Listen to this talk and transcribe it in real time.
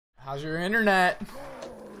How's your internet?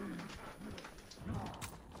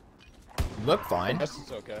 You look fine. Yes,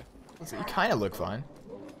 it's okay. You kind of look fine.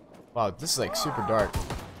 Wow, this is like super dark.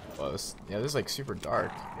 Yeah, this is like super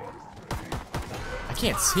dark. I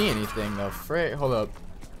can't see anything though. Hold up.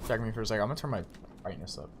 Check me for a second. I'm gonna turn my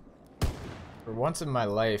brightness up. For once in my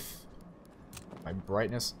life, my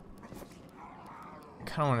brightness. I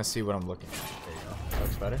kind of want to see what I'm looking at. There you go. That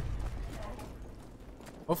looks better.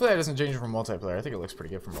 Hopefully that doesn't change it for multiplayer. I think it looks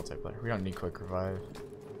pretty good for multiplayer. We don't need quick revive.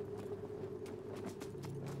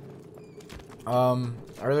 I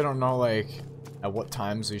really don't know like at what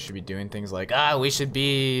times we should be doing things like we should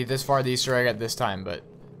be this far the Easter egg at this time, but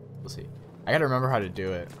we'll see. I gotta remember how to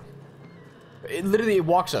do it. It literally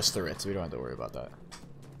walks us through it, so we don't have to worry about that.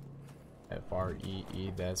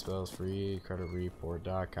 FREE, that spells free.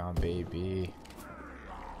 Creditreport.com, baby.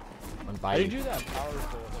 How do you do that power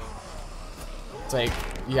pull? It's like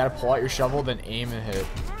you gotta pull out your shovel, then aim and hit it.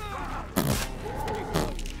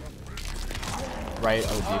 Right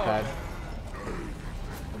on the D-pad.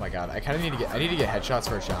 Oh my god, I kind of need to get. I need to get headshots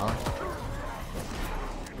for a challenge.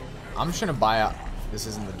 I'm just gonna buy out. This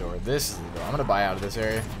isn't the door. This is the door. I'm gonna buy out of this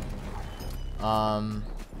area.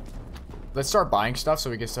 Let's start buying stuff so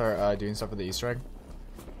we can start doing stuff with the Easter egg.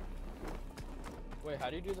 Wait, how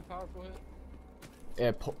do you do the powerful hit?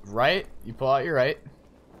 Yeah, right. You pull out your right,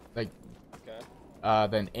 like. Okay.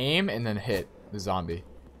 Then aim and then hit the zombie.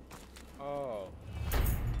 Oh.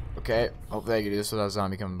 Okay. Hopefully I can do this without a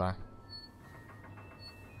zombie coming by.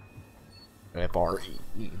 FREE.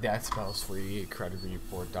 That spells free.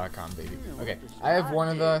 Creditreport.com, baby. Okay. I have one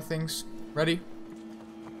of the things ready.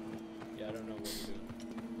 Yeah, I don't know what to do.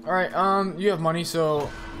 All right. You have money,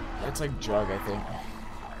 so it's like jug, I think.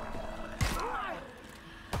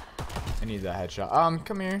 I need that headshot.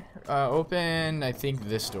 Come here. Open. I think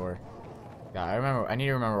this door. Yeah, I remember. I need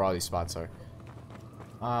to remember where all these spots are.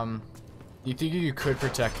 You think you could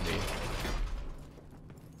protect me?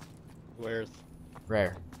 Where's?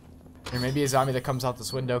 Rare. There may be a zombie that comes out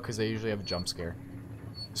this window because they usually have a jump scare.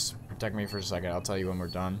 Just protect me for a second. I'll tell you when we're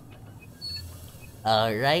done.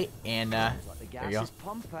 Alright, and there you go.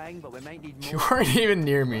 Pumping, but we might need more. You weren't even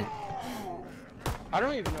near me. I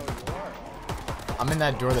don't even know where you are. I'm in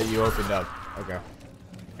that door that you opened up. Okay.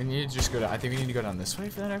 We need to just go down. I think we need to go down this way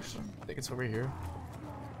for that actually. I think it's over here.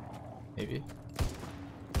 Maybe.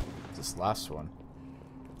 This last one.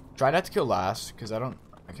 Try not to kill last, because I kind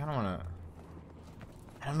of want to.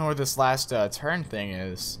 I don't know where this last turn thing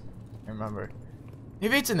is. I remember.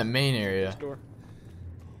 Maybe it's in the main area. Door.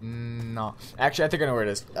 No. Actually, I think I know where it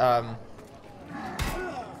is.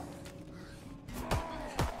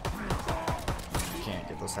 Can't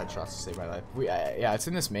get those headshots to save my life. Yeah, it's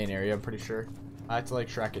in this main area, I'm pretty sure. I have to like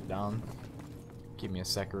track it down. Give me a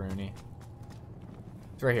sec, Rooney.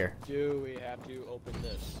 It's right here. Do we have to open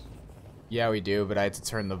this? Yeah, we do, but I had to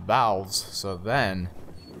turn the valves, so then.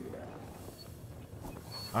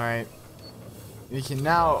 Alright. We can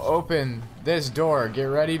now open this door. Get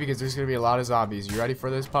ready because there's gonna be a lot of zombies. You ready for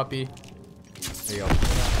this, puppy? There you go.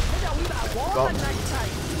 Go.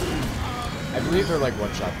 I believe they're like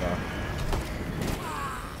one shot though.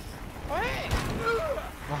 Why?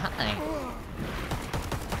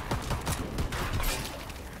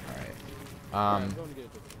 Alright.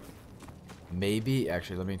 Maybe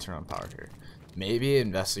actually let me turn on power here. Maybe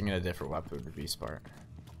investing in a different weapon would be smart.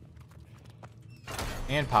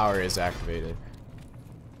 And power is activated.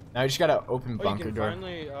 Now you just gotta open bunker you can door.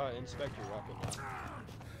 Finally inspect your weapon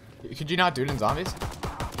now. Could you not do it in zombies?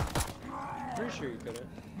 Pretty sure you couldn't.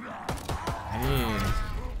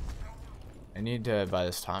 I need to buy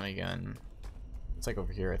this Tommy gun. It's like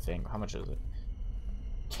over here, I think. How much is it?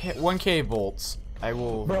 1K volts. I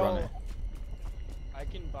will run it. I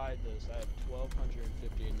can buy this. I have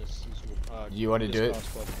 1,250 and this is you want to do it?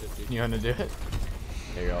 You want to do it?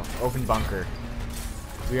 There you go. Open bunker.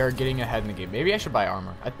 We are getting ahead in the game. Maybe I should buy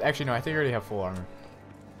armor. Actually, no. I think I already have full armor.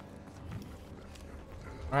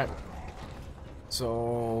 All right.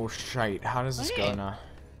 So, shite. How does this go now?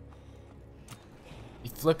 You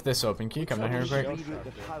flip this open. Can you come down here real quick?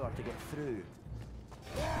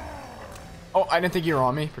 Oh, I didn't think you were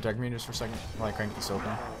on me. Protect me just for a second while I crank this open.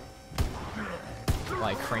 While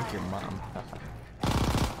I crank your mom.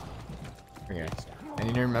 Okay. I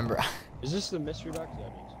need to remember. Is this the mystery box? Yeah, it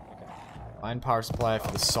is. Okay. Find power supply for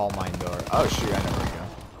the salt mine door. Oh shoot, I know where you go.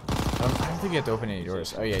 I don't think you have to open any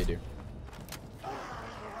doors. Oh yeah, you do.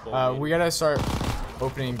 We gotta start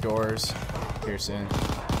opening doors here soon.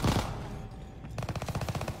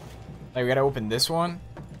 Like we gotta open this one,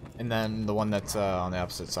 and then the one that's on the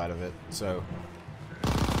opposite side of it. So,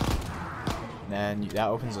 and then that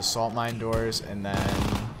opens the salt mine doors, and then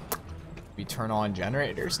we turn on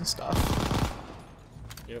generators and stuff.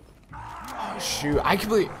 Yep. Oh shoot, I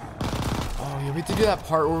completely. Oh yeah, we have to do that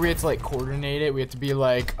part where we have to like coordinate it. We have to be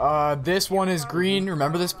like, this one is green.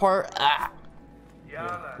 Remember this part? Ah.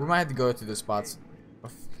 Yeah. We might have to go through the spots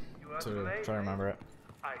to try to remember it.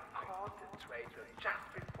 I caught the traitor just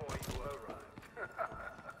before you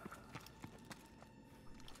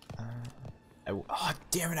arrived. Oh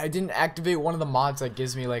damn it! I didn't activate one of the mods that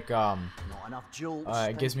gives me like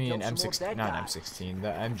it gives me an M16, not an M16, the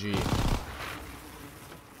MG.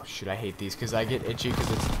 Oh shoot, I hate these because I get itchy because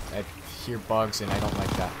I hear bugs and I don't like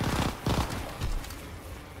that.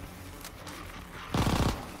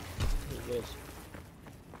 What's this?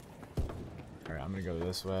 All right, I'm gonna go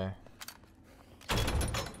this way.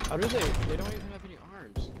 How do they? They don't even have any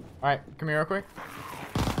arms. All right, come here real quick.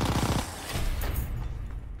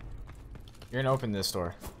 You're gonna open this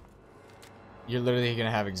door. You're literally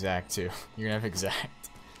gonna have exact too. You're gonna have exact.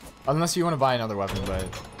 Unless you want to buy another weapon, but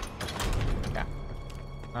yeah.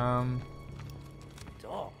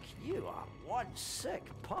 Doc, you are one sick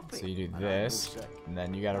puppy. So you do this, and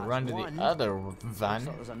then you gotta run to the other van.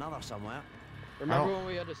 There's another somewhere. Remember when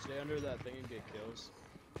we had to stay under that thing and get kills?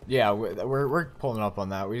 Yeah, we're pulling up on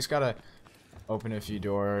that. We just gotta open a few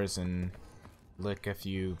doors and lick a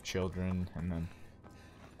few children, and then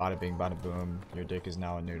bada bing, bada boom. Your dick is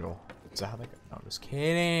now a noodle. Is that how they go? No, I'm just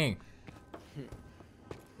kidding.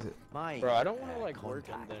 Bro, I don't want to like work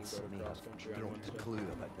and then go to cross country on Wednesday. Clue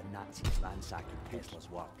about the Nazis ransacking Tesla's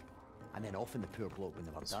work, and then often the poor bloke when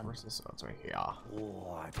they were done. Where's this? Oh, it's right here.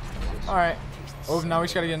 Oh, Alright. Oh, now we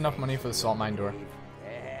just gotta get enough money for the salt mine door.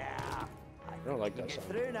 yeah. I don't like that Get sound.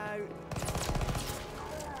 through now.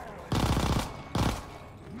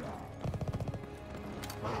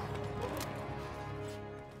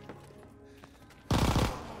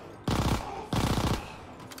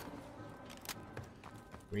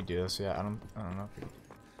 We do this, yeah. I don't know if we.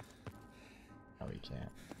 No, we can't.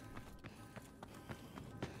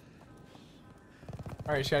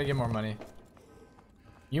 Alright, just gotta get more money.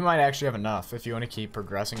 You might actually have enough if you want to keep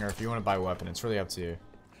progressing or if you want to buy a weapon. It's really up to you.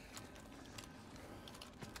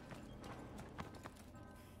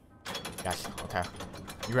 Yes, okay.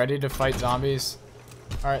 You ready to fight zombies?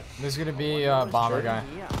 Alright, there's gonna be a bomber guy.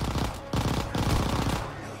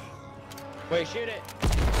 Wait, shoot it!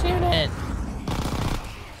 Shoot it!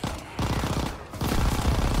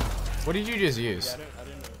 What did you just use? Yeah, I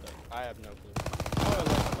didn't know that. I have no clue. Oh, I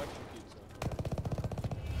like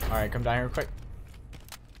electrocute. Alright, come down here quick.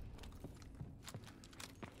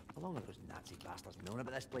 How long have those Nazi bastards known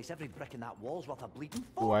about this place? Every brick in that wall's worth a bleeding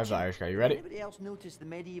Ooh, I have the Irish guy. You ready? Anybody else notice the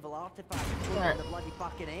medieval artifact? Alright. The bloody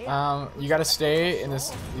fucking air? You gotta stay in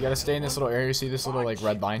this. You gotta stay in this little area. You see this little like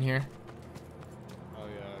red line here? Oh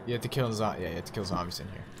yeah. You have to kill yeah, you have to kill zombies in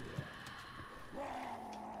here.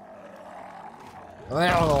 Yeah,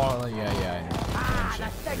 yeah, I know. Ah,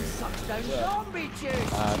 that thing sucks down zombie juice.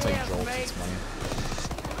 It's like Cheers, Jolt. mate. It's money.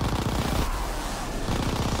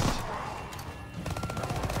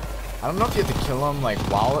 I don't know if you have to kill him like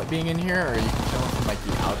while it being in here, or you can kill him from like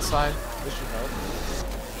the outside. This should help.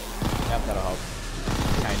 Yep, that'll help.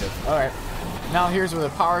 Kind of. All right. Now here's where the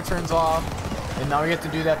power turns off, and now we have to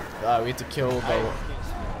do that. We have to kill the.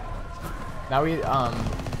 Now we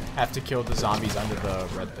have to kill the zombies under the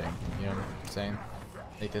red thing. You know what I'm saying?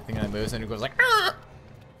 Like the thing that moves and it goes like. Ah!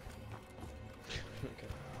 Okay.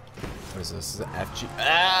 What is this? This is an FG.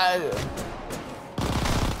 Ah!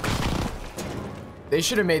 They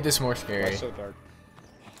should have made this more scary. That's so dark.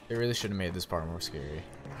 They really should have made this part more scary.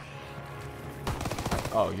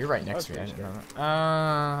 Oh, you're right next to me. I didn't know that.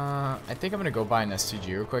 I think I'm gonna go buy an STG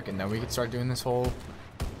real quick, and then we can start doing this whole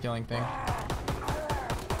killing thing. Yeah,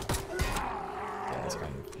 that's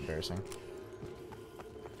kind of embarrassing.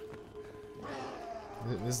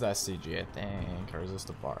 This is the STG, I think, or is this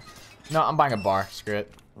the bar? No, I'm buying a bar. Screw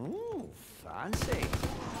it. Ooh, fancy.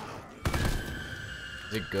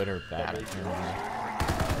 Is it good or bad? I can't remember.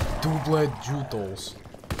 Double jutles.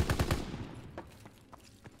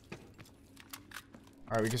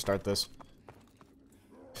 Alright, we can start this.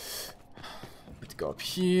 We have to go up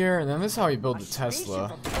here, and then this is how we build the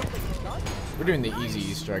Tesla. We're doing the easy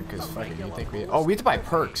Easter egg, because fuck it, you think we... Oh, we have to buy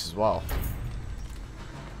perks as well.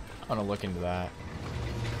 I want to look into that.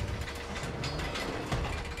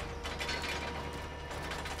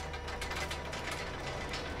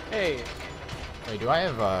 Hey. Wait, do I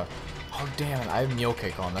have oh damn it, I have meal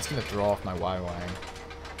cake on. That's gonna throw off my wiring.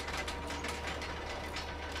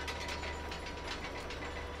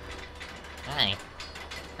 Hi.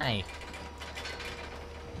 Hi.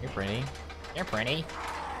 You're pretty. You're pretty.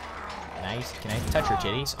 Nice. Can I touch your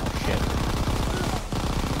titties? Oh shit.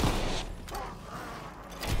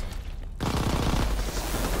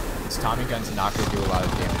 This Tommy gun's not gonna do a lot of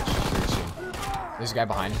damage very soon. There's a guy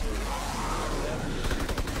behind him.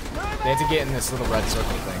 They have to get in this little red circle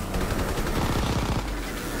thing.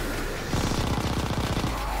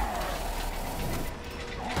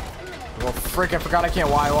 Well, frick, I forgot I can't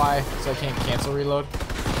YY, so I can't cancel reload.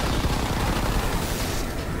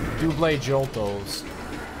 Double joltos.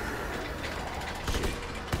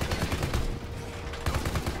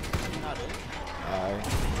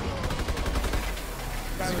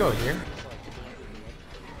 Does he go here?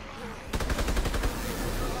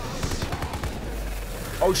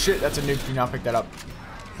 Oh shit, that's a nuke. Do not pick that up.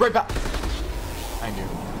 Right back. I knew.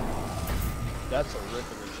 That's a rip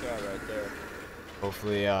in the chat right there.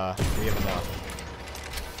 Hopefully, we have enough.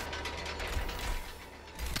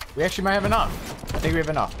 We actually might have enough. I think we have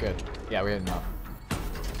enough. Good. Yeah, we have enough.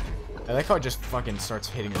 I like how it just fucking starts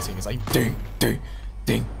hitting this thing. It's like ding, ding,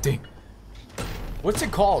 ding, ding. What's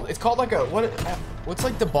it called? It's called like a what's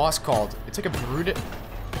like the boss called? It's like a brood.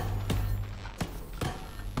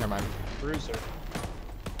 Never mind. Bruiser.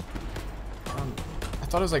 I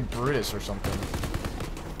thought it was like Brutus or something.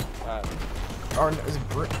 Or is it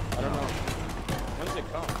Brut? I don't know. When does it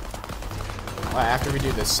come? After we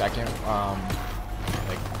do this second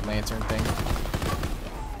like lantern thing,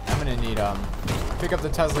 I'm gonna need pick up the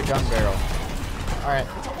Tesla gun barrel. All right,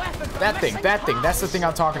 that thing. That's the thing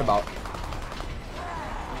I'm talking about.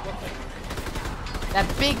 That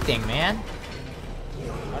big thing, man.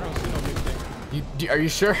 I don't see no big thing. Are you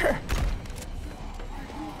sure?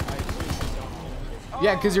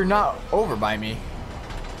 Yeah, because you're not over by me.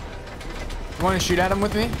 You want to shoot at him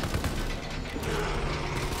with me?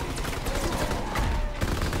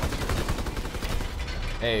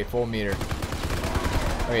 Hey, full meter.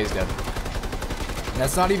 Okay, he's dead. And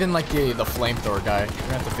that's not even like the flamethrower guy. You're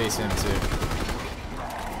gonna have to face him too.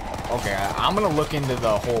 Okay, I'm gonna look into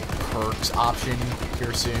the whole perks option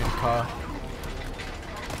here soon, All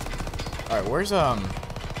right, where's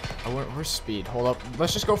where's speed? Hold up.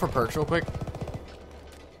 Let's just go for perks real quick.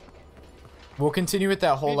 We'll continue with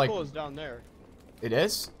that whole Speed like. pool is down there. It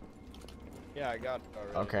is? Yeah, I got it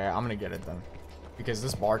already. Okay, I'm gonna get it then, because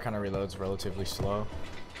this bar kind of reloads relatively slow.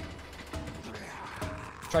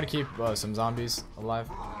 Try to keep some zombies alive.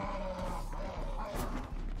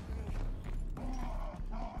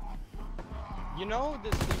 You know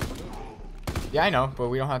this thing. Yeah, I know, but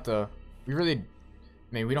we don't have to. We don't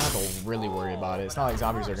have to really worry about it. It's not like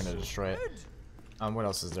zombies are gonna destroy it. What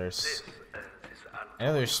else is there? I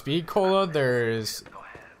know there's speed cola. There's.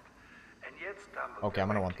 Okay, I'm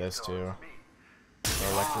gonna want this too. The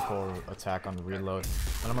electrical attack on the reload.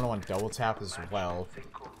 And I'm gonna want double tap as well.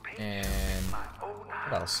 And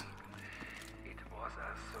what else?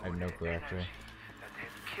 I have no clue actually.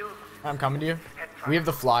 I'm coming to you. We have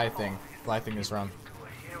the fly thing. Fly thing this round.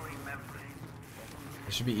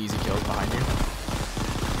 There should be easy kills behind you.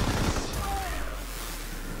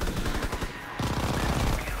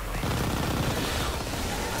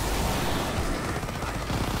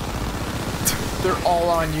 They're all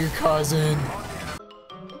on you, cousin.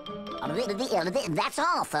 That's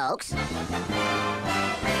all, folks.